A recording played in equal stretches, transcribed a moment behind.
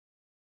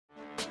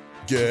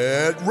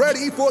Get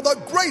ready for the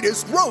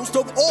greatest roast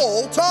of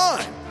all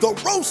time, the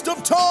Roast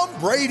of Tom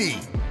Brady,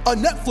 a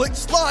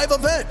Netflix live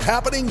event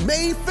happening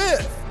May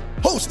 5th.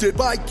 Hosted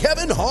by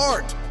Kevin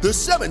Hart, the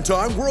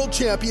 7-time world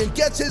champion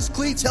gets his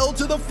cleats held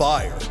to the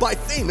fire by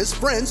famous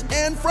friends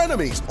and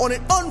frenemies on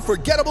an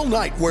unforgettable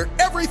night where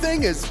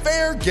everything is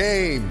fair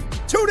game.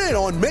 Tune in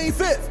on May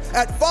 5th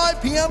at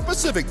 5 p.m.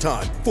 Pacific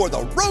time for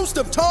the Roast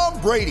of Tom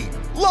Brady,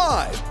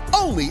 live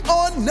only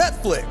on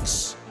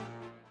Netflix.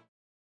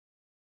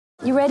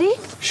 You ready?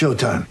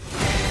 Showtime.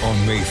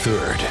 On May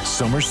 3rd,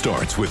 summer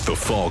starts with The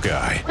Fall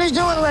Guy. Let's do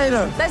it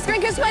later. Let's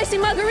drink a spicy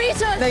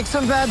margarita. Make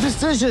some bad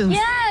decisions.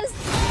 Yes!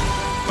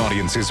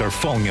 Audiences are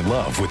falling in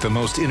love with the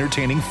most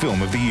entertaining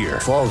film of the year.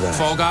 Fall Guy.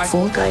 Fall Guy?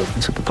 Fall Guy.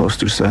 That's what the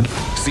poster said.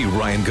 See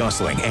Ryan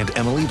Gosling and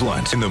Emily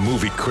Blunt in the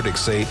movie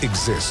critics say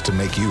exists to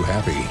make you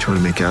happy. Trying to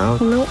make it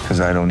out? Nope. Because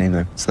I don't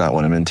either. It's not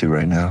what I'm into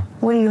right now.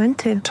 What are you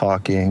into?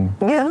 Talking.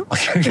 Yeah.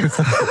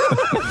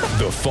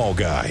 The Fall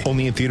Guy.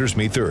 Only in theaters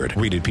May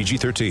 3rd. Rated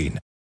PG-13.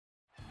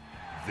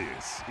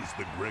 This is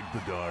the Greg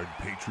Bedard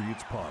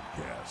Patriots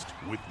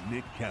Podcast with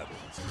Nick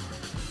Cattles.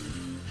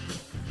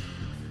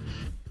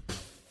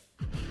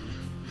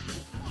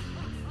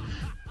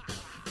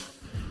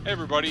 Hey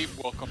everybody,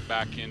 welcome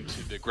back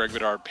into the Greg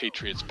Bedard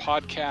Patriots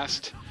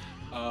Podcast.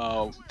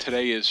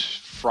 Today is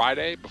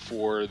Friday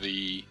before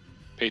the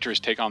Patriots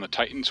take on the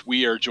Titans.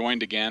 We are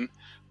joined again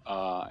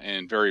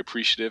and very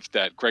appreciative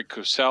that Greg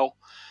Cosell,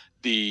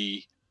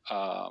 the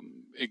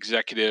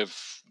executive,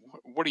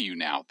 what are you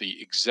now?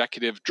 The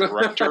executive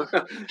director?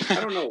 I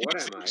don't know, what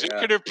am I?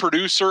 Executive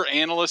producer,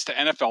 analyst to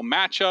NFL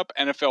Matchup,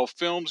 NFL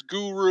Films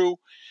guru.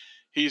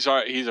 He's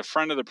a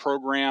friend of the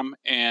program,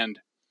 and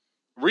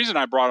the reason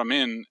I brought him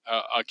in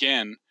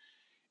again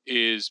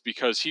is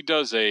because he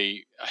does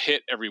a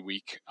hit every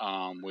week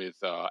with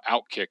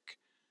Outkick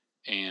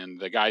and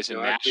the guys in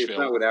Nashville.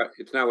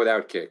 It's not with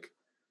Outkick.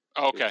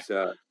 Okay.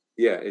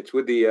 It's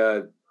with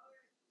the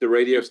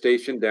radio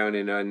station down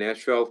in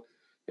Nashville,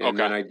 and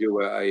then I do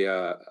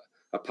a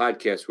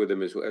podcast with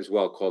him as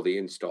well called The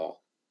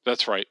Install.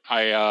 That's right.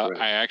 I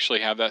actually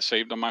have that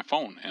saved on my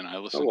phone, and I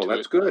listen to it.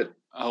 That's good.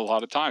 A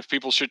lot of times.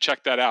 People should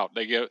check that out.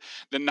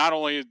 Then not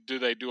only do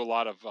they do a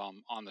lot of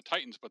on the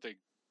Titans, but they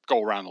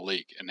go around the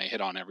league and they hit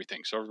on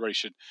everything. So everybody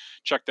should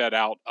check that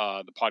out.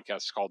 The podcast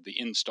is called The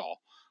Install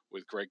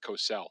with Greg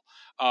Cosell.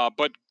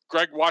 But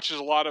Greg watches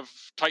a lot of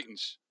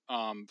Titans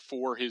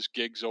for his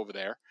gigs over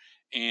there.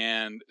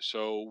 And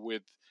so we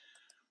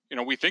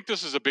think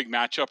this is a big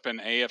matchup in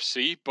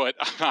AFC, but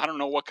I don't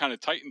know what kind of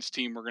Titans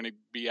team we're going to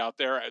be out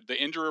there. The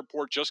injury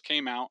report just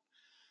came out.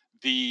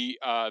 The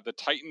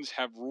Titans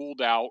have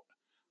ruled out,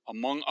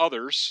 among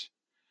others,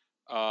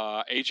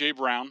 A.J.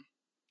 Brown,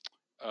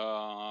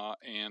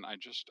 and I'm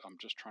just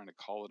trying to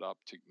call it up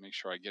to make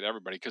sure I get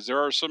everybody, because there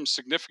are some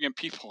significant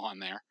people on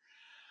there.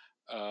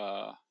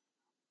 I'm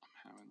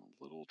having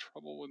a little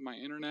trouble with my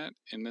internet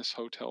in this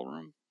hotel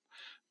room,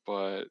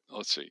 but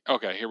let's see.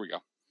 Okay, here we go.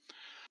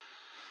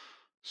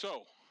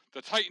 So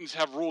the Titans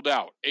have ruled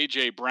out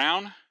A.J.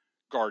 Brown,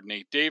 guard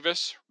Nate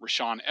Davis,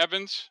 Rashaan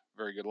Evans,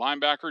 very good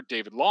linebacker,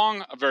 David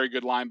Long, a very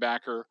good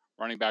linebacker,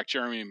 running back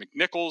Jeremy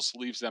McNichols,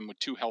 leaves them with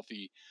two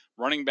healthy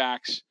running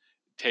backs,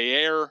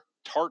 Teair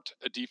Tart,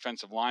 a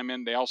defensive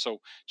lineman. They also,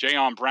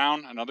 Jayon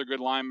Brown, another good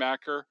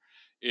linebacker,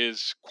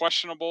 is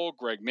questionable.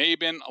 Greg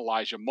Mabin,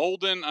 Elijah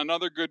Molden,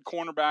 another good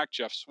cornerback,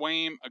 Jeff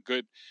Swaim, a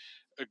good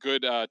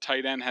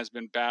tight end, has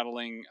been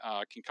battling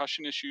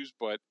concussion issues,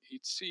 but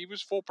he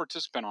was full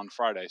participant on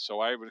Friday,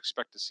 so I would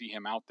expect to see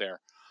him out there.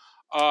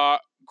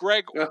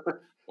 Greg,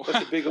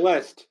 that's a big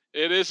list.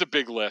 It is a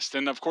big list,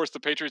 and of course the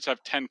Patriots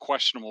have 10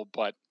 questionable,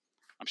 but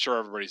I'm sure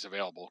everybody's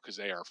available because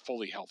they are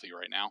fully healthy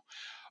right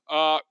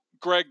now.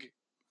 Greg,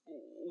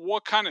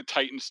 what kind of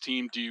Titans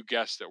team do you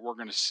guess that we're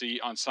going to see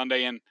on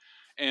Sunday?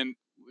 And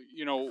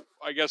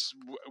I guess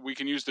we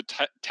can use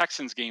the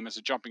Texans game as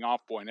a jumping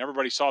off point.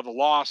 Everybody saw the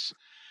loss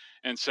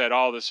and said,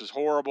 "Oh, this is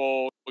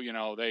horrible.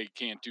 They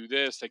can't do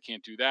this, they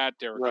can't do that.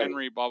 Derrick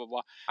Henry, blah blah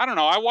blah." I don't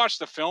know. I watched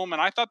the film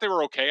and I thought they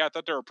were okay. I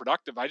thought they were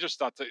productive. I just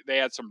thought that they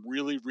had some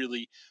really,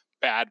 really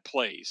bad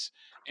plays.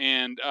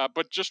 And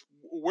but just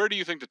where do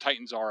you think the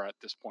Titans are at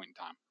this point in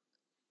time?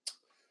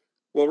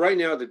 Well, right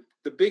now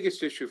the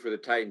biggest issue for the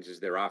Titans is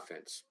their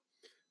offense,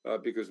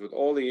 because with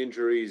all the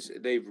injuries,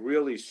 they've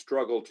really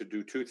struggled to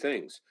do two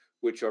things,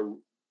 which are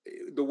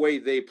the way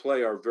they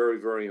play are very,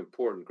 very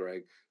important,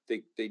 Greg.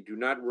 They do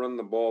not run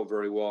the ball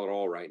very well at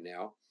all right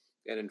now.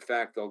 And in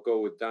fact, they'll go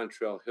with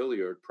Dontrell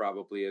Hilliard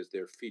probably as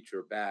their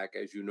feature back.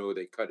 As you know,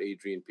 they cut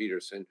Adrian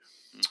Peterson.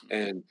 Mm-hmm.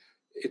 And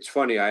it's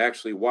funny, I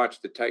actually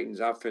watched the Titans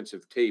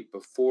offensive tape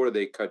before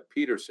they cut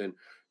Peterson.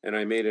 And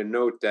I made a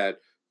note that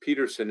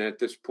Peterson at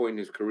this point in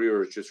his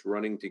career is just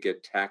running to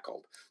get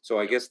tackled. So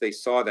I guess they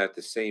saw that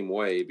the same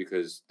way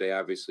because they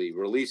obviously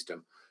released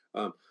him.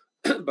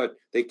 But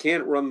they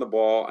can't run the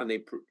ball. And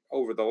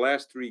over the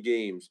last 3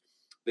 games,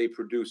 they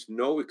produced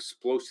no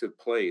explosive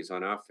plays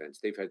on offense.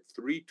 They've had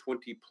 3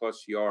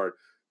 20-plus yard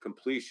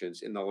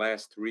completions in the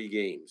last 3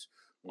 games.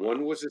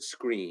 One was a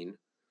screen.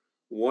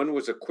 One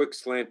was a quick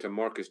slant to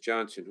Marcus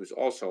Johnson, who's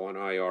also on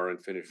IR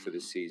and finished for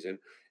the season,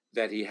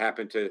 that he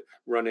happened to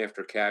run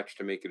after catch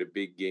to make it a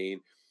big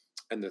gain.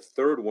 And the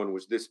third one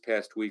was this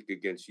past week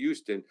against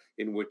Houston,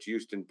 in which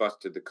Houston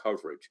busted the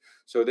coverage.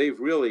 So they've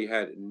really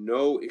had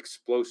no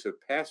explosive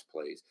pass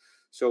plays.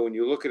 So when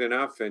you look at an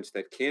offense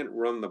that can't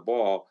run the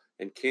ball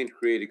and can't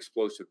create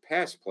explosive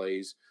pass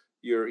plays,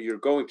 you're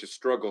going to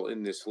struggle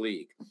in this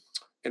league.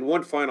 And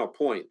one final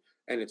point,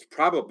 and it's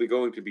probably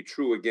going to be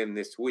true again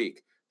this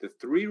week. The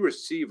three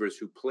receivers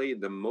who played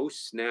the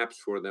most snaps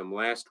for them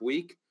last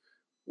week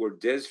were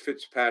Dez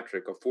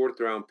Fitzpatrick, a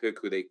fourth-round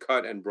pick who they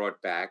cut and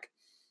brought back,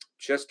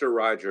 Chester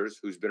Rogers,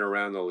 who's been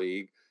around the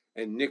league,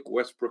 and Nick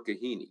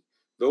Westbrook-Ikhine.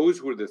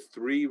 Those were the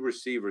three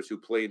receivers who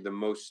played the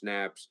most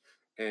snaps,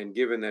 and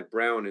given that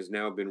Brown has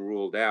now been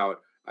ruled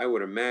out, I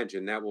would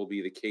imagine that will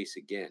be the case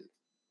again.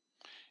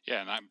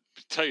 Yeah, and I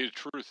tell you the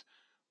truth,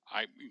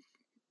 I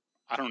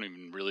don't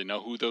even really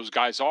know who those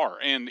guys are.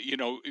 And,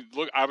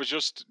 look, I was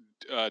just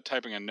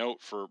typing a note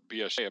for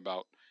BSA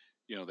about,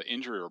 the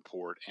injury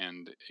report.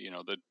 And,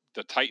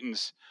 the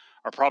Titans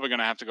are probably going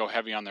to have to go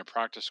heavy on their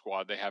practice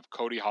squad. They have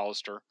Cody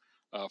Hollister,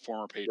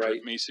 former Patriot,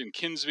 Right. Mason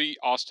Kinsby,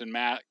 Austin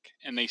Mack,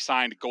 and they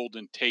signed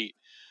Golden Tate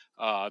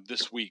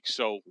this week.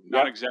 So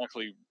not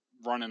exactly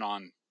running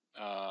on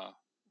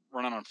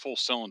full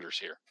cylinders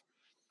here.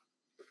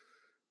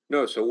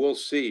 No, so we'll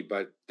see,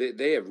 but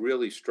they have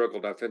really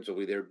struggled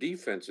offensively. Their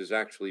defense has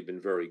actually been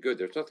very good.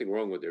 There's nothing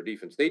wrong with their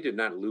defense. They did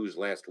not lose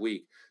last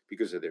week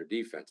because of their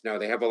defense. Now,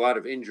 they have a lot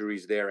of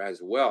injuries there as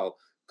well,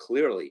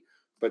 clearly,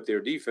 but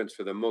their defense,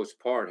 for the most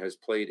part, has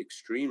played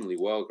extremely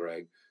well,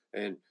 Greg.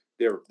 And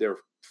their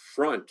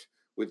front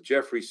with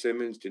Jeffrey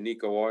Simmons,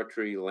 Danico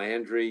Autry,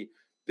 Landry,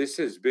 this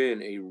has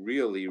been a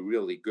really,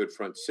 really good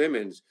front.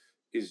 Simmons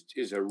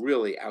is a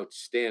really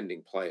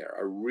outstanding player,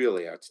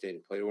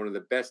 one of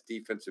the best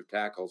defensive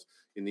tackles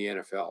in the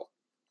NFL.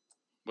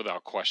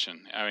 Without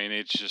question. I mean,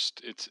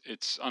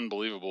 it's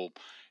unbelievable,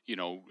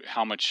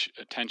 how much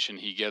attention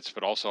he gets,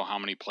 but also how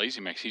many plays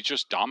he makes. He's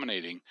just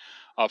dominating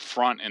up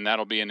front, and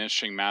that'll be an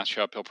interesting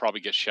matchup. He'll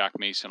probably get Shaq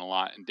Mason a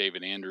lot, and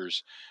David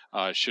Andrews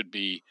should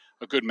be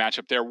a good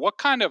matchup there. What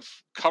kind of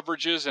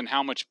coverages and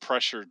how much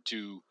pressure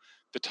do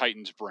the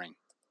Titans bring?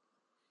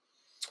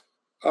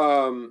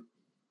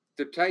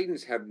 The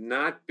Titans have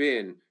not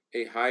been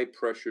a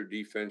high-pressure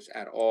defense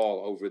at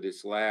all over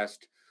this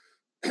last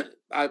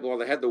well,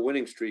 they had the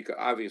winning streak,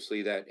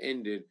 obviously, that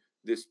ended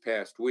this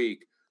past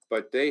week,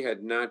 but they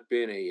had not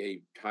been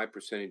a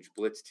high-percentage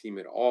blitz team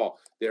at all.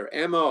 Their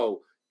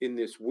MO in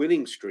this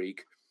winning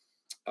streak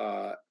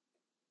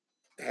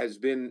has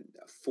been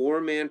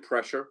four-man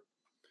pressure,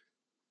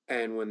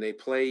 and when they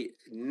play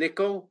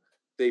nickel,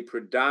 they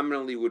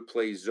predominantly would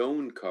play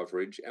zone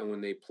coverage, and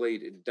when they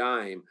played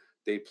dime,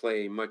 they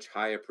play a much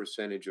higher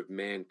percentage of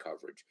man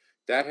coverage.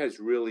 That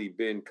has really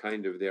been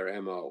kind of their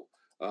MO.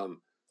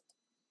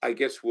 I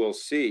guess we'll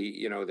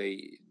see.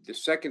 The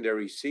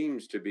secondary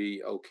seems to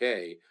be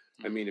okay.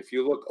 I mean, if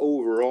you look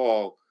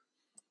overall,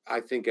 I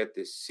think at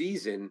this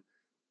season,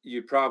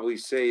 you'd probably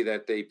say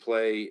that they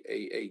play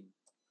a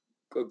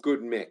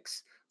good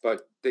mix,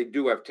 but they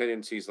do have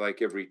tendencies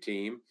like every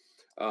team.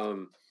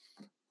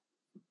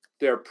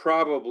 They're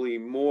probably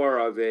more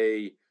of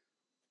a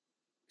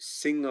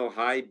single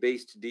high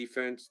based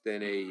defense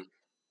than a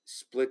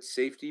split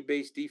safety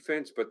based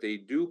defense, but they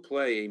do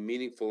play a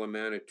meaningful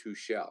amount of two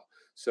shell.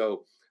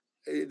 So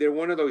they're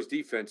one of those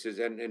defenses,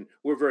 and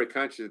we're very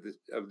conscious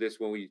of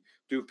this when we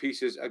do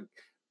pieces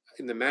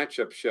in the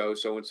matchup show.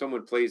 So when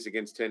someone plays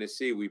against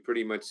Tennessee, we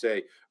pretty much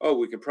say, oh,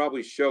 we can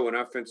probably show an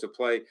offensive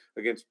play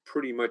against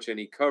pretty much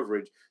any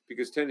coverage,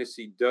 because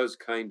Tennessee does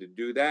kind of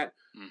do that,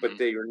 but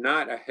they are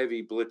not a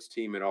heavy blitz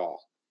team at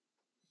all.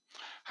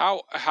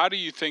 How do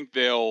you think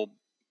they'll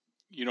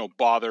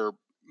bother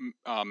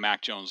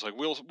Mac Jones? Like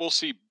we'll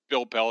see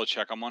Bill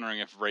Belichick. I'm wondering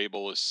if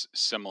Vrabel is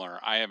similar.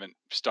 I haven't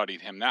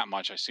studied him that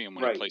much. I see him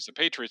when he plays the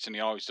Patriots, and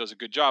he always does a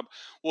good job.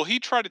 Will he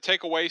try to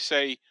take away,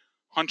 say,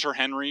 Hunter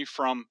Henry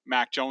from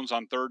Mac Jones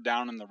on third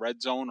down in the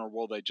red zone, or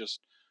will they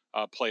just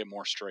play it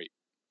more straight?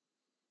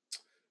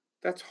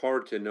 That's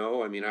hard to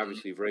know. I mean,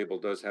 obviously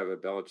Vrabel does have a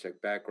Belichick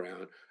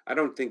background. I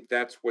don't think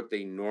that's what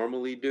they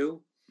normally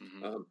do.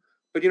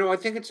 But, I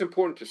think it's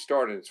important to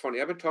start, and it's funny.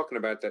 I've been talking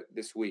about that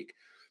this week.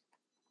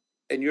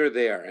 And you're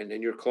there, and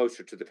you're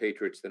closer to the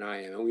Patriots than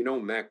I am. And we know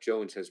Mac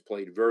Jones has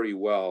played very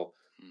well,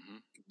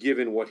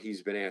 given what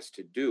he's been asked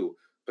to do.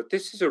 But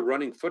this is a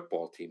running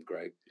football team,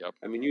 Greg. Yep.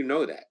 I mean, you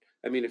know that.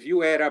 I mean, if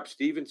you add up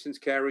Stevenson's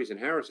carries and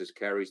Harris's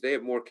carries, they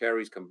have more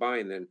carries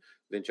combined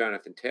than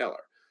Jonathan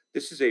Taylor.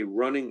 This is a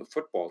running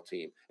football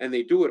team, and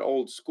they do it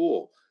old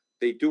school.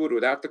 They do it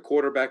without the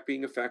quarterback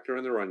being a factor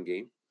in the run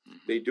game.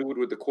 They do it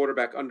with the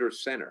quarterback under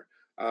center.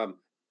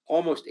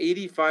 Almost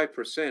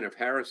 85% of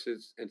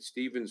Harris's and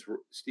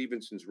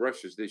Stevenson's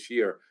rushes this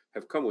year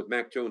have come with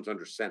Mac Jones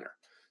under center.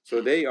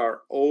 So they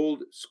are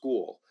old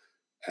school.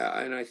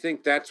 And I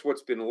think that's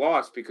what's been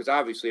lost, because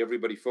obviously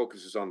everybody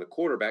focuses on the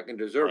quarterback, and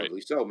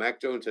deservedly so. Mac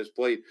Jones has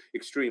played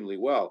extremely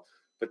well,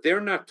 but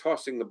they're not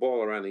tossing the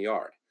ball around the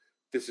yard.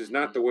 This is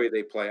not the way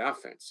they play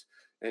offense.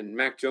 And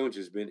Mac Jones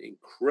has been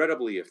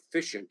incredibly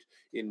efficient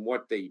in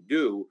what they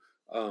do.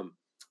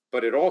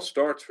 But it all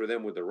starts for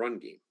them with the run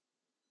game.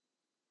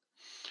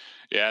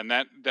 Yeah, and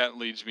that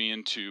leads me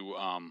into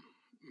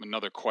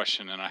another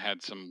question, and I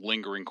had some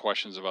lingering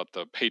questions about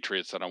the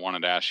Patriots that I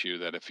wanted to ask you,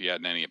 that if you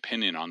had any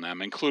opinion on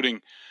them,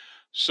 including,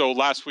 so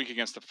last week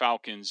against the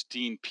Falcons,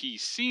 Dean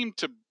Pease seemed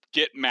to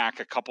get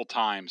Mac a couple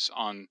times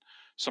on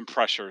some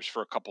pressures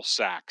for a couple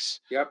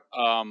sacks. Yep.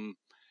 Are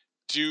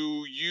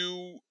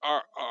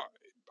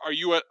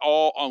you at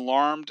all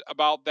alarmed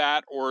about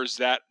that, or is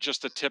that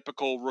just a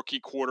typical rookie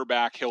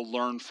quarterback? He'll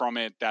learn from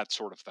it, that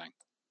sort of thing.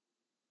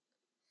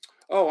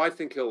 Oh, I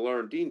think he'll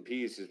learn. Dean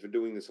Pease has been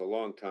doing this a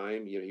long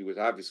time. He was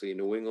obviously in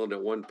New England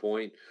at one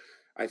point.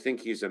 I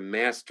think he's a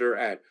master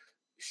at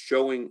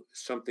showing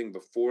something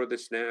before the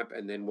snap,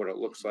 and then what it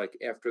looks like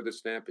after the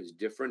snap is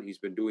different. He's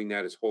been doing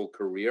that his whole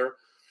career.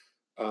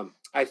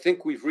 I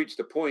think we've reached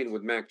the point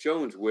with Mac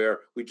Jones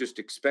where we just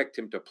expect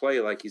him to play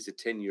like he's a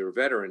 10-year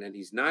veteran, and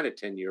he's not a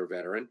 10-year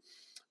veteran.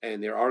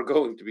 And there are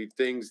going to be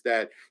things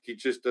that he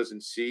just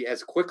doesn't see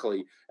as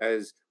quickly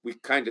as we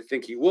kind of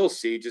think he will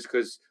see, just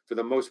because for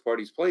the most part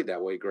he's played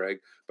that way, Greg.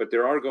 But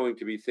there are going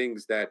to be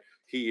things that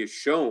he has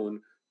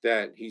shown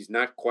that he's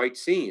not quite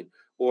seen,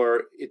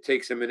 or it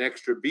takes him an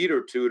extra beat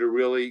or two to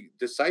really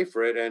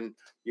decipher it. And,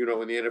 in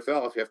the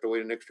NFL, if you have to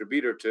wait an extra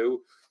beat or two,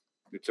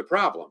 it's a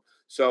problem.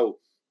 So,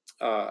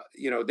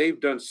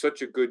 they've done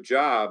such a good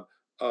job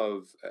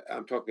of,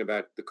 I'm talking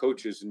about the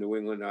coaches in New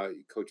England,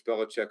 Coach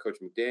Belichick, Coach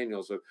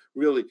McDaniels, of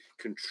really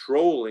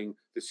controlling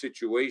the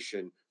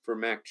situation for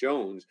Mac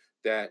Jones,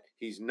 that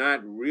he's not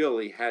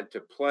really had to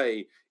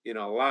play in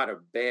a lot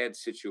of bad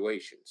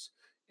situations.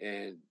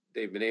 And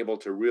they've been able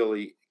to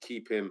really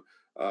keep him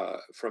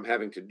from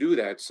having to do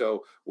that.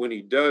 So when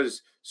he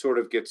does sort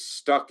of get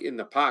stuck in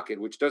the pocket,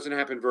 which doesn't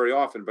happen very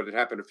often, but it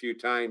happened a few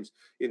times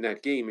in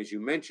that game, as you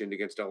mentioned,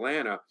 against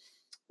Atlanta,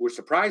 we're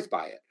surprised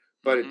by it.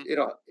 But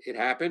it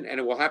happened, and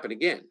it will happen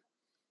again.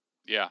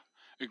 Yeah.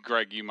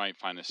 Greg, you might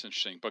find this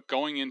interesting. But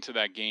going into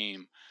that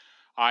game,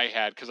 I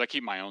had, because I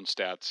keep my own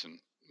stats and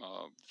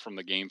from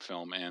the game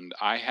film, and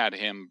I had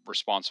him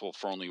responsible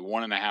for only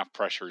 1.5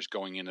 pressures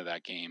going into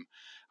that game.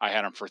 I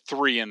had him for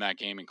 3 in that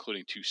game,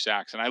 including 2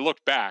 sacks. And I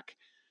looked back,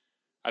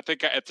 I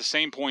think at the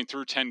same point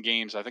through 10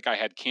 games, I think I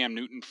had Cam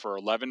Newton for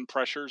 11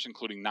 pressures,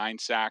 including 9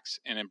 sacks.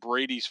 And in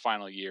Brady's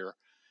final year,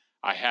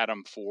 I had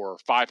him for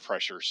 5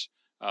 pressures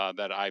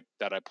that I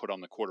put on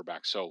the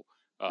quarterback. So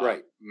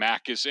right.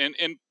 Mac is in,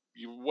 and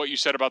what you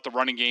said about the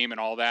running game and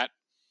all that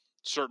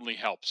certainly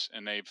helps.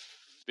 And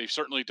they've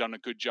certainly done a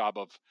good job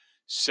of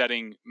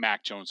setting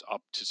Mac Jones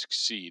up to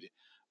succeed,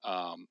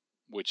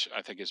 which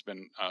I think has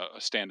been a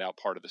standout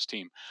part of this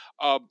team.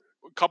 A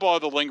couple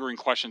other lingering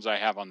questions I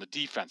have on the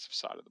defensive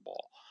side of the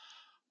ball.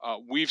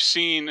 We've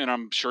seen, and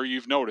I'm sure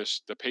you've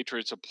noticed, the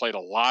Patriots have played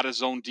a lot of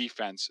zone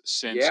defense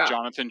since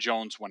Jonathan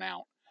Jones went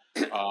out.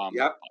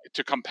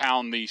 To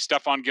compound the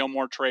Stephon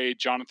Gilmore trade,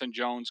 Jonathan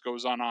Jones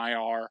goes on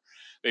IR.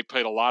 They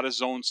played a lot of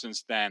zone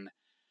since then.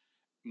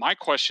 My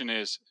question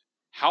is,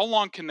 how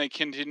long can they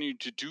continue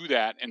to do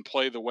that and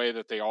play the way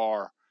that they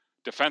are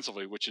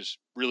defensively, which is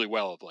really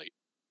well of late?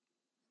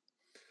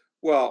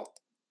 Well,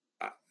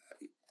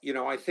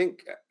 I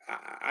think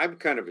I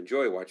kind of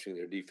enjoy watching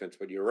their defense,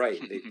 but you're right.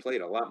 They've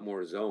played a lot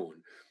more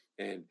zone.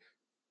 And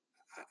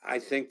I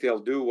think they'll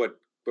do what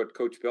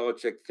Coach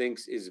Belichick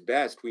thinks is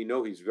best. We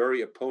know he's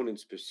very opponent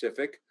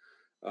specific.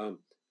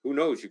 Who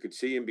knows? You could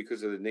see him,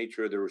 because of the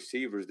nature of the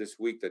receivers this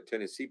week that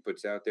Tennessee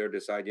puts out there,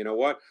 decide, you know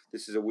what,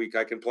 this is a week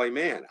I can play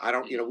man.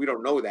 We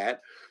don't know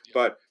that,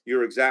 but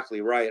you're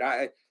exactly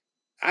right.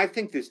 I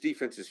think this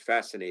defense is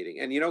fascinating.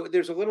 And,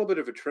 there's a little bit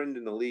of a trend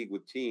in the league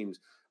with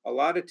teams. A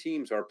lot of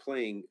teams are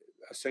playing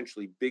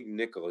essentially big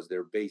nickel as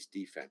their base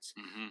defense.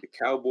 Mm-hmm. The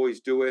Cowboys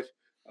do it.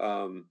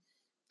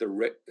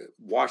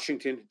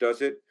 Washington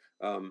does it.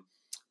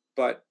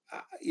 But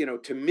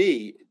to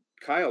me,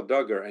 Kyle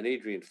Duggar and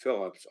Adrian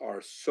Phillips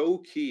are so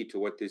key to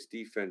what this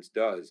defense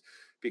does,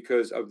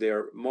 because of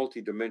their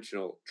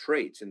multidimensional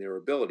traits and their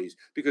abilities,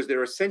 because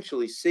they're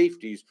essentially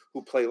safeties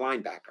who play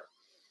linebacker.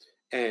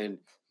 And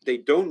they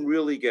don't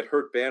really get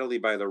hurt badly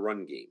by the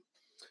run game.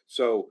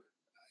 So,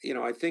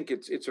 I think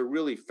it's a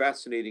really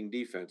fascinating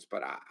defense.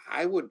 But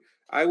I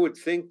would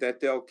think that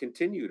they'll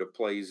continue to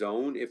play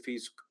zone if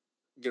he's,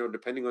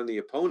 depending on the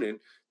opponent.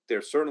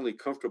 They're certainly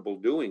comfortable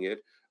doing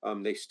it.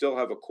 They still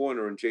have a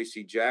corner in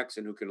J.C.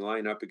 Jackson who can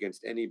line up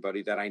against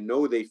anybody, that I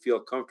know they feel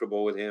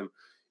comfortable with him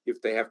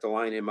if they have to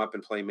line him up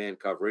and play man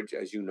coverage.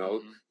 As you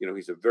know,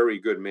 he's a very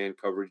good man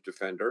coverage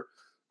defender.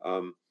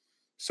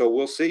 So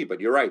we'll see. But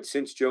you're right.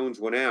 Since Jones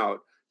went out,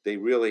 they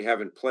really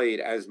haven't played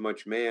as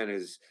much man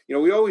as,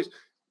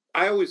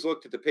 I always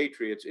looked at the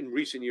Patriots in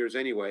recent years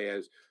anyway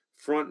as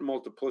front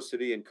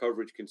multiplicity and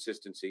coverage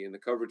consistency. And the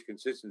coverage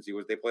consistency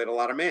was they played a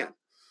lot of man.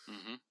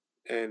 Mm-hmm.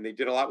 And they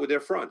did a lot with their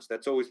fronts.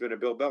 That's always been a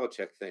Bill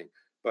Belichick thing.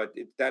 But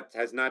that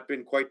has not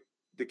been quite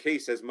the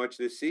case as much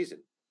this season.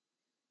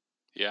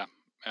 Yeah,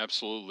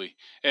 absolutely.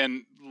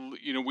 And,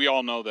 we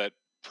all know that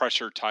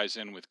pressure ties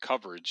in with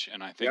coverage,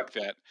 and I think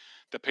that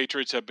the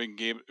Patriots have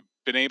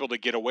been able to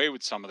get away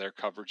with some of their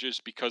coverages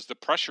because the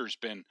pressure's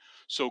been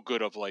so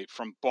good of late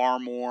from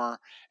Barmore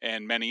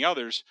and many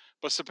others,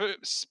 but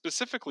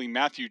specifically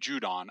Matthew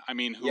Judon. I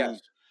mean, who,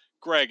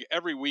 Greg,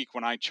 every week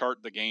when I chart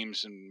the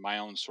games in my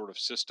own sort of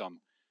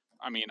system,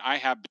 I mean, I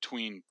have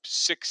between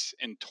 6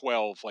 and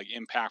 12 like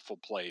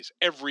impactful plays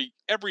every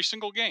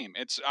single game.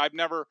 I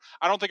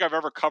don't think I've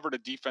ever covered a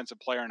defensive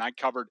player, and I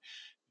covered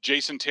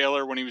Jason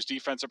Taylor when he was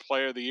Defensive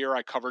Player of the Year.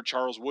 I covered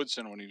Charles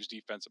Woodson when he was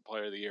Defensive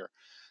Player of the Year.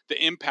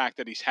 The impact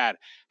that he's had.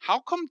 How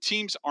come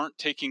teams aren't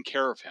taking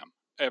care of him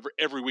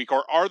every week,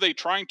 or are they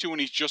trying to,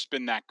 and he's just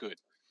been that good?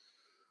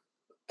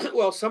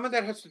 Well, some of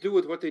that has to do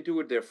with what they do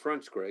with their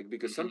fronts, Greg,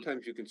 because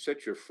sometimes you can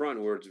set your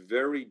front where it's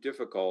very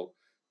difficult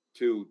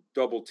to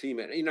double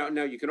team it.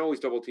 Now you can always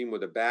double team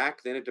with a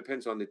back. Then it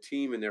depends on the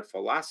team and their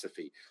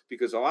philosophy,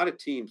 because a lot of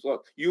teams,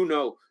 look, you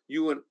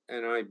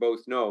and I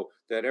both know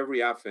that every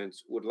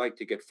offense would like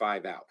to get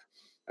 5 out.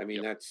 I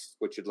mean, that's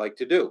what you'd like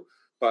to do,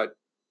 but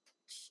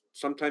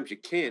sometimes you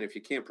can't if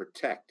you can't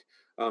protect.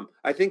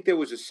 I think there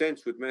was a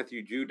sense with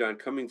Matthew Judon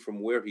coming from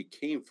where he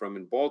came from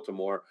in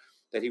Baltimore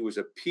that he was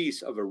a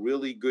piece of a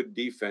really good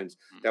defense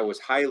that was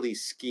highly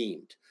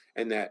schemed,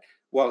 and that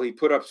while he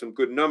put up some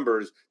good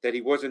numbers, that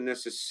he wasn't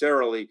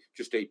necessarily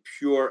just a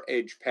pure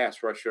edge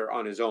pass rusher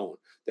on his own,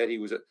 that he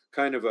was a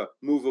kind of a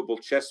movable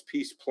chess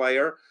piece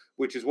player,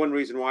 which is one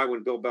reason why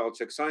when Bill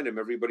Belichick signed him,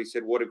 everybody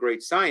said, what a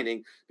great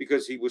signing,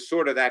 because he was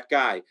sort of that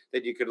guy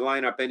that you could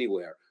line up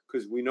anywhere,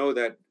 because we know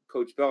that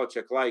Coach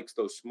Belichick likes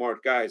those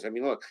smart guys. I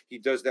mean, look, he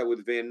does that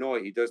with Van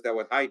Noy. He does that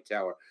with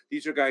Hightower.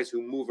 These are guys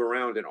who move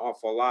around an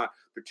awful lot,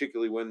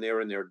 particularly when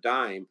they're in their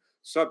dime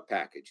sub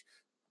package.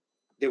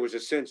 There was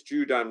a sense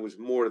Judon was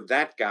more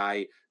that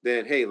guy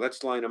than, hey,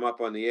 let's line him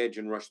up on the edge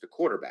and rush the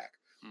quarterback.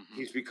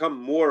 He's become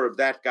more of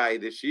that guy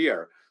this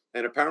year,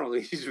 and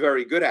apparently he's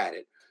very good at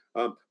it.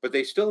 But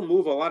they still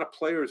move a lot of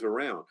players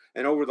around.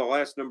 And over the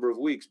last number of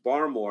weeks,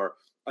 Barmore,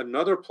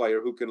 another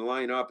player who can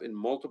line up in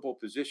multiple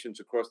positions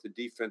across the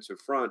defensive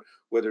front,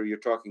 whether you're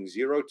talking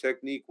 0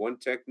 technique, 1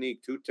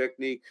 technique, 2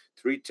 technique,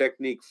 3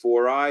 technique,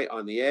 4-eye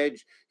on the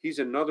edge. He's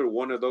another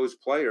one of those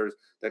players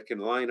that can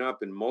line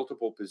up in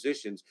multiple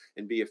positions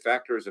and be a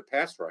factor as a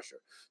pass rusher.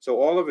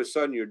 So all of a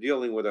sudden you're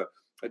dealing with a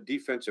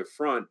defensive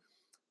front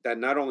that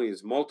not only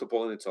is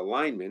multiple in its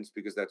alignments,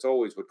 because that's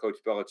always what Coach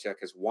Belichick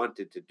has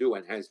wanted to do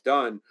and has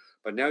done,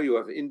 but now you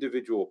have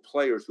individual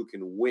players who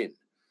can win.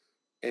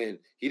 And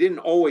he didn't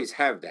always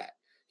have that.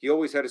 He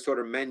always had to sort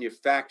of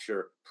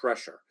manufacture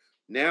pressure.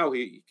 Now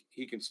he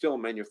can still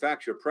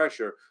manufacture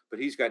pressure, but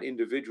he's got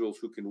individuals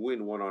who can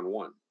win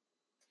one-on-one.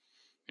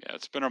 Yeah,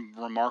 it's been a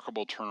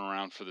remarkable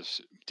turnaround for this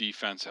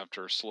defense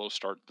after a slow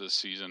start this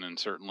season, and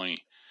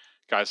certainly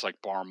guys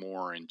like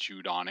Barmore and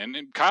Judon.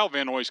 And Kyle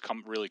Van Noy's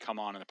really come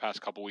on in the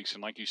past couple of weeks.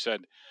 And like you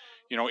said,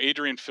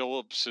 Adrian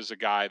Phillips is a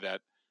guy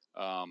that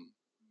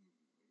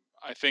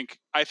I think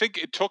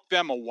it took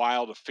them a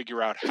while to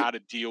figure out how to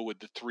deal with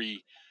the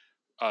 3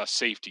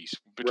 safeties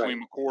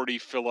between McCourty,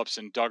 Phillips,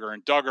 and Duggar.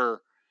 And Duggar,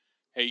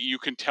 hey, you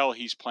can tell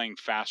he's playing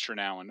faster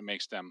now, and it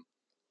makes them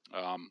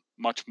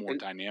much more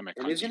dynamic.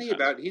 And isn't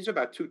defense. he's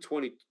about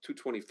 220,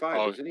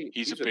 225, isn't he?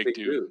 He's a big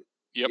dude.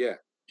 Yep. Yeah.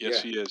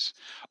 Yes, he is.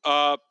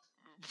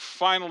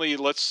 Finally,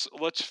 let's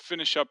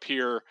finish up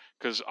here,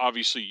 because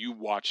obviously you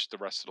watch the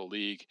rest of the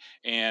league,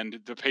 and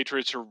the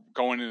Patriots are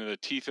going into the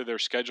teeth of their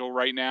schedule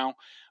right now.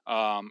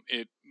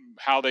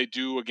 How they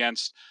do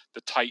against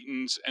the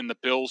Titans and the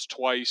Bills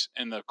twice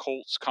and the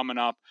Colts coming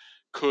up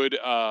could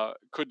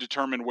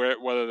determine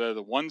whether they're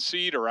the 1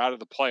 seed or out of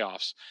the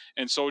playoffs.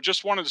 And so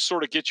just wanted to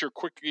sort of get your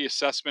quick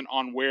assessment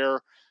on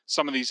where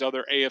some of these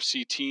other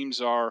AFC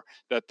teams are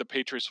that the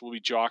Patriots will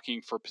be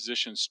jockeying for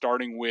positions,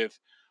 starting with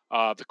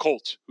the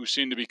Colts, who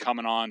seem to be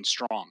coming on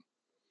strong.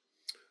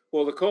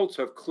 Well, the Colts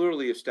have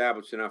clearly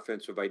established an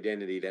offensive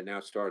identity that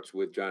now starts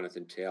with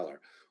Jonathan Taylor.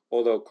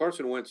 Although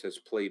Carson Wentz has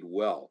played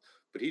well,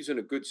 but he's in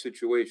a good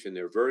situation.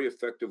 They're very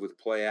effective with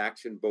play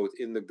action, both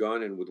in the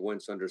gun and with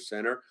Wentz under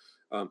center.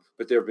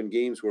 But there have been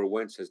games where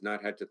Wentz has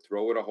not had to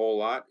throw it a whole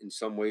lot, in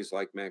some ways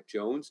like Mac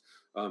Jones.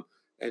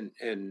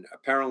 And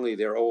apparently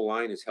their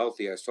O-line is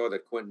healthy. I saw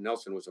that Quentin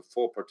Nelson was a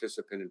full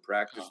participant in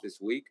practice this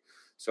week,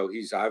 so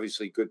he's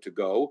obviously good to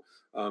go.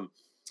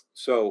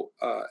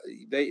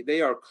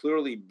 They are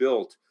clearly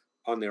built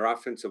on their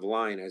offensive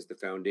line as the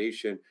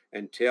foundation,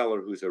 and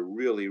Taylor, who's a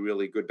really,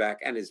 really good back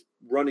and is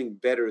running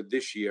better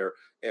this year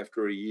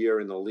after a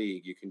year in the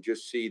league. You can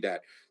just see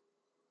that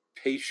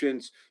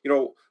patience.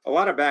 A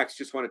lot of backs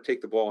just want to take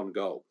the ball and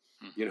go,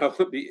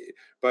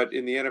 but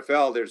in the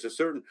NFL,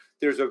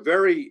 there's a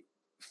very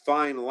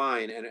fine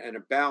line and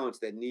a balance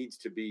that needs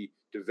to be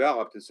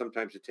developed. And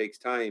sometimes it takes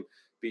time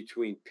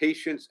between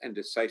patience and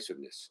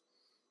decisiveness.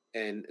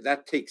 And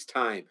that takes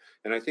time.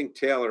 And I think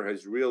Taylor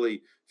has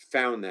really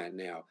found that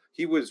now.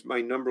 He was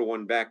my number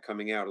 1 back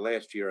coming out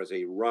last year as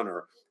a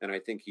runner. And I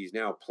think he's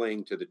now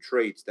playing to the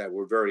traits that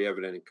were very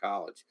evident in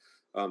college.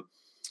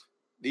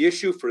 The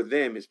issue for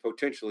them is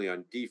potentially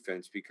on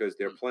defense, because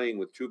they're playing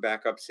with 2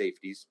 backup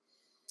safeties.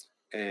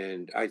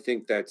 And I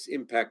think that's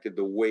impacted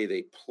the way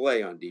they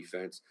play on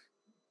defense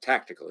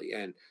tactically.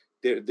 And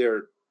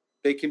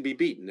they can be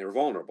beaten. They're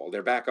vulnerable.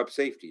 They're backup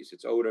safeties.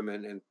 It's Odom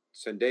and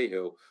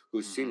Sendejo,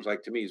 who seems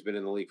like to me has been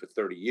in the league for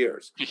 30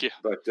 years. Yeah.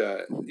 But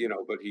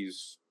but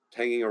he's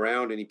hanging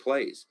around and he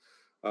plays.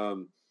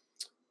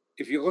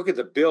 If you look at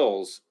the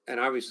Bills, and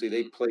obviously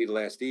they played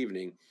last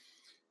evening,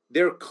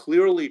 they're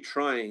clearly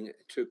trying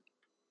to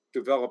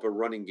develop a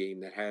running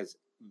game that has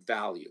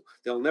value.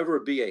 They'll never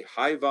be a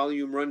high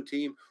volume run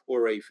team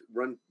or a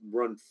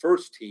run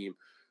first team,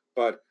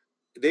 but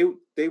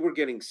they were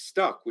getting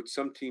stuck, which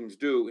some teams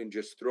do, in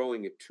just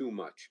throwing it too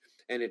much.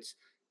 And it's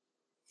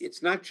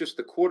not just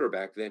the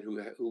quarterback then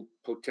who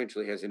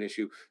potentially has an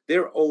issue.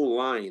 Their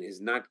O-line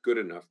is not good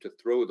enough to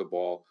throw the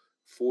ball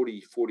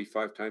 40,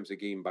 45 times a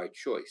game by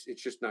choice.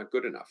 It's just not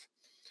good enough.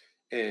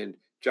 And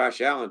Josh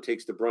Allen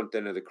takes the brunt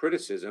then of the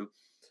criticism,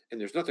 and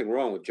there's nothing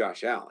wrong with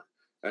Josh Allen.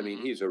 I mean,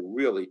 he's a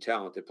really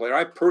talented player.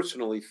 I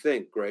personally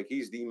think, Greg,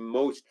 he's the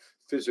most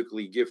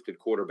physically gifted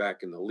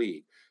quarterback in the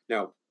league.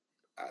 Now,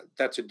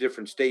 that's a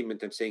different statement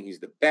than saying he's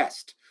the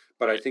best,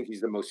 but I think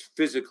he's the most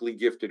physically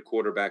gifted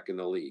quarterback in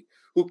the league.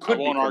 Who could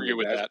I won't argue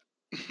with that.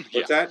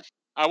 What's that?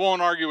 I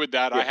won't argue with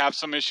that. Yeah. I have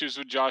some issues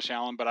with Josh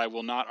Allen, but I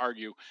will not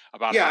argue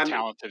about how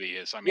talented he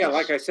is. I mean,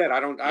 like I said,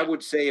 I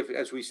would say,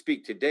 as we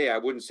speak today, I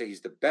wouldn't say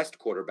he's the best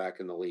quarterback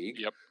in the league.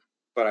 Yep.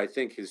 But I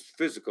think his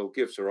physical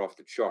gifts are off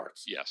the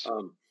charts. Yes.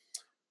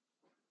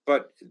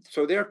 But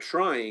so they're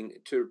trying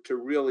to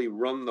really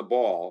run the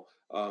ball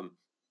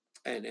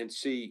and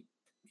see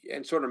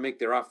and sort of make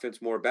their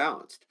offense more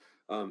balanced.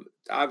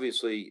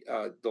 Obviously,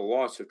 the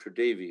loss of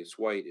Tre'Davious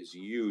White is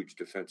huge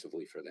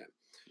defensively for them.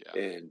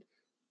 Yeah. And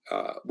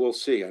we'll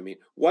see. I mean,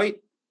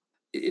 White,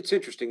 it's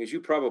interesting, as you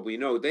probably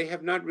know, they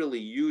have not really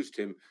used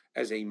him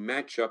as a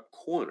matchup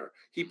corner.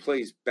 He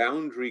plays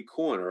boundary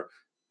corner,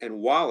 and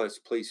Wallace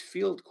plays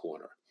field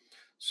corner.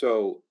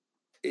 So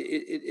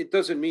it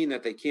doesn't mean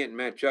that they can't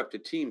match up to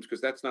teams,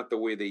 because that's not the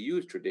way they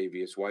use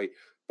Tre'Davious White.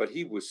 But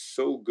he was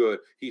so good.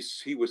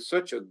 He was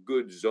such a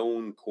good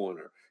zone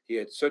corner. He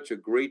had such a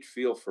great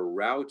feel for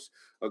routes,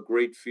 a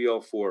great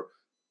feel for,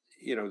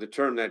 the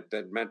term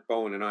that Matt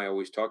Bowen and I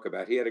always talk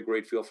about. He had a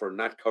great feel for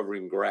not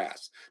covering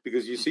grass,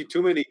 because you see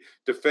too many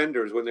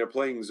defenders when they're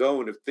playing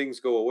zone, if things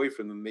go away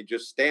from them, they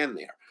just stand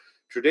there.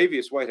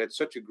 Tre'Davious White had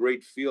such a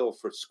great feel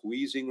for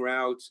squeezing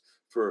routes,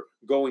 for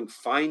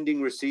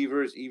finding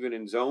receivers, even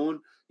in zone,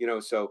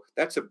 so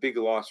that's a big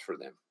loss for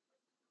them.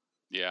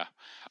 Yeah,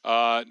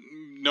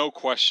 no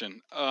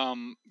question. A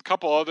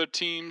couple other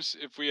teams,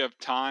 if we have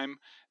time,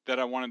 that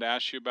I wanted to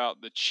ask you about,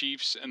 the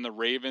Chiefs and the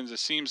Ravens. It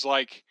seems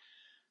like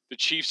the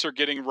Chiefs are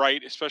getting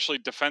right, especially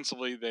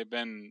defensively. They've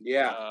been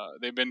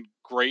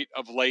great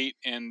of late,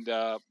 and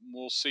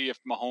we'll see if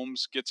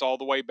Mahomes gets all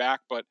the way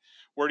back. But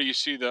where do you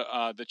see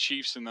the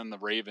Chiefs and then the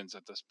Ravens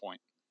at this point?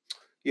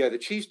 Yeah, the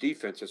Chiefs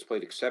defense has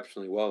played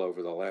exceptionally well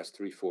over the last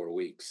 3-4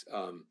 weeks.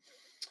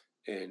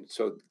 And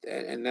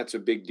that's a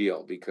big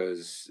deal,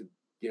 because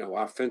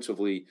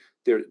offensively,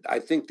 I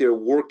think they're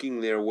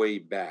working their way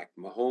back.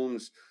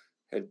 Mahomes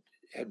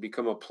had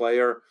become a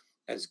player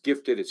as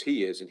gifted as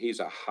he is, and he's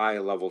a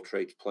high-level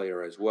traits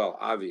player as well,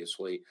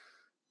 obviously.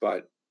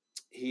 But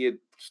he had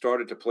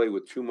started to play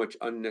with too much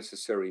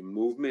unnecessary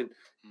movement.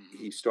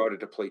 He started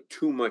to play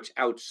too much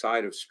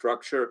outside of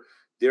structure.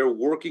 They're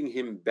working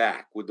him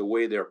back with the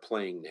way they're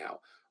playing now.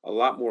 A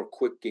lot more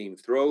quick game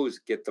throws,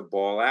 get the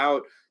ball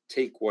out,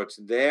 take what's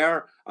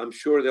there. I'm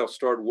sure they'll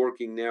start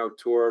working now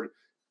toward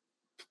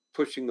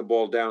pushing the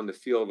ball down the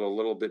field a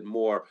little bit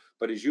more.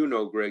 But as you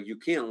know, Greg, you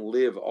can't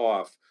live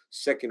off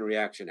second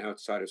reaction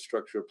outside of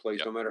structure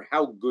plays, no matter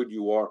how good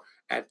you are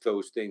at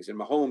those things. And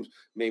Mahomes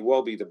may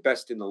well be the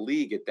best in the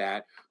league at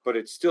that, but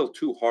it's still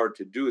too hard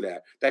to do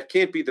that. That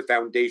can't be the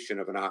foundation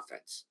of an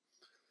offense.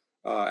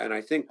 And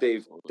I think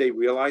they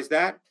realize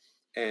that,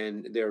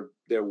 and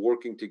they're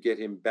working to get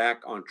him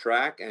back on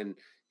track, and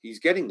he's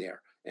getting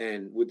there.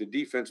 And with the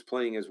defense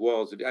playing as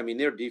well as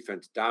their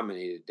defense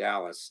dominated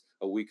Dallas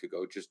a week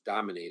ago, just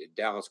dominated.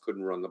 Dallas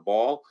couldn't run the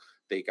ball.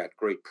 They got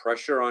great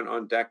pressure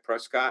on Dak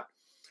Prescott.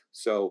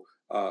 So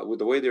with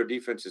the way their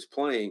defense is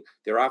playing,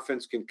 their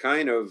offense can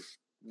kind of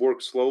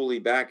work slowly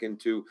back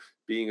into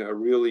being a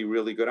really,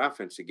 really good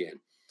offense again.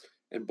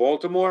 And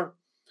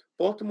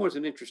Baltimore's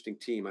an interesting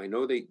team. I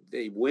know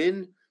they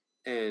win,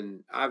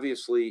 and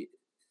obviously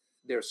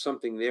there's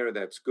something there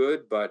that's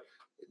good, but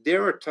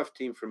they're a tough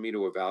team for me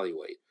to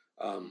evaluate.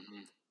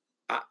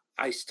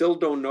 I still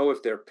don't know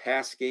if their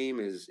pass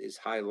game is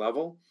high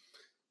level.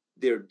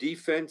 Their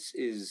defense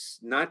is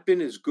not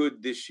been as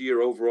good this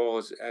year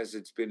overall as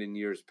it's been in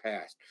years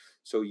past.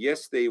 So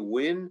yes, they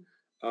win,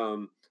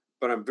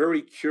 but I'm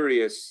very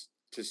curious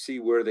to see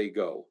where they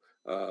go.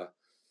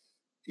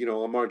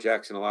 Lamar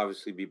Jackson will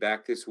obviously be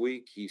back this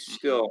week. He's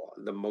still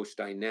the most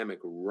dynamic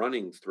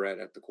running threat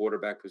at the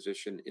quarterback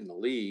position in the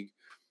league.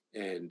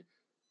 And,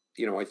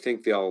 I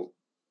think they'll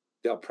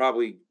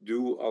probably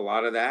do a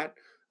lot of that.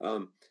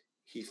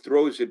 He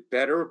throws it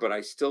better, but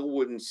I still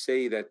wouldn't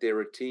say that they're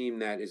a team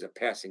that is a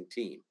passing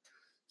team.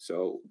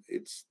 So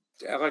it's,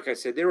 like I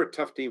said, they're a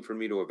tough team for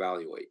me to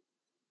evaluate.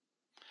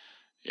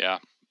 Yeah.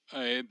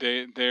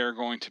 They're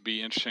going to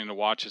be interesting to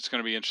watch. It's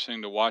going to be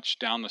interesting to watch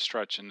down the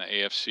stretch in the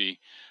AFC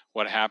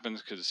what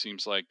happens, because it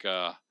seems like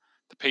the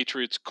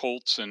Patriots,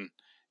 Colts,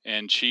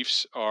 and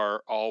Chiefs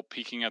are all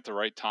peaking at the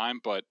right time,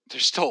 but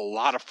there's still a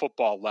lot of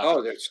football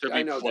left to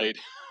be played.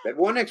 That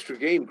one extra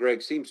game,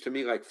 Greg, seems to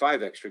me like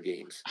 5 extra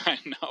games. I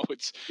know,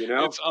 it's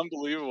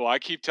unbelievable. I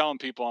keep telling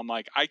people, I'm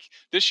like,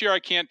 this year I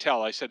can't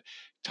tell. I said,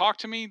 talk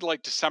to me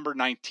like December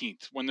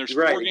 19th when there's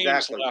 4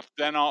 games left.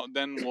 Then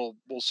we'll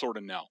sort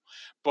of know.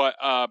 But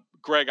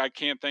Greg, I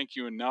can't thank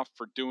you enough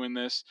for doing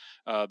this.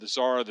 The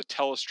Czar, the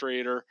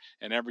Telestrator,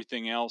 and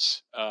everything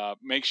else.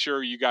 Make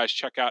sure you guys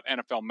check out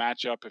NFL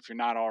Matchup if you're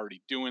not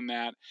already doing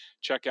that.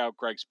 Check out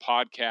Greg's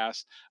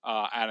podcast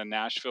out of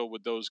Nashville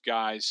with those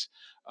guys.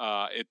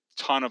 A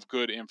ton of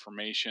good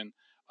information.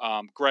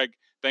 Greg,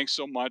 thanks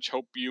so much.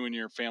 Hope you and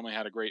your family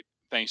had a great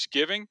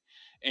Thanksgiving.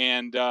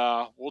 And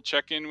we'll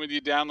check in with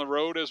you down the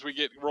road as we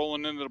get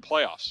rolling into the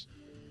playoffs.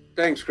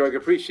 Thanks, Greg.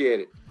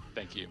 Appreciate it.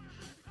 Thank you.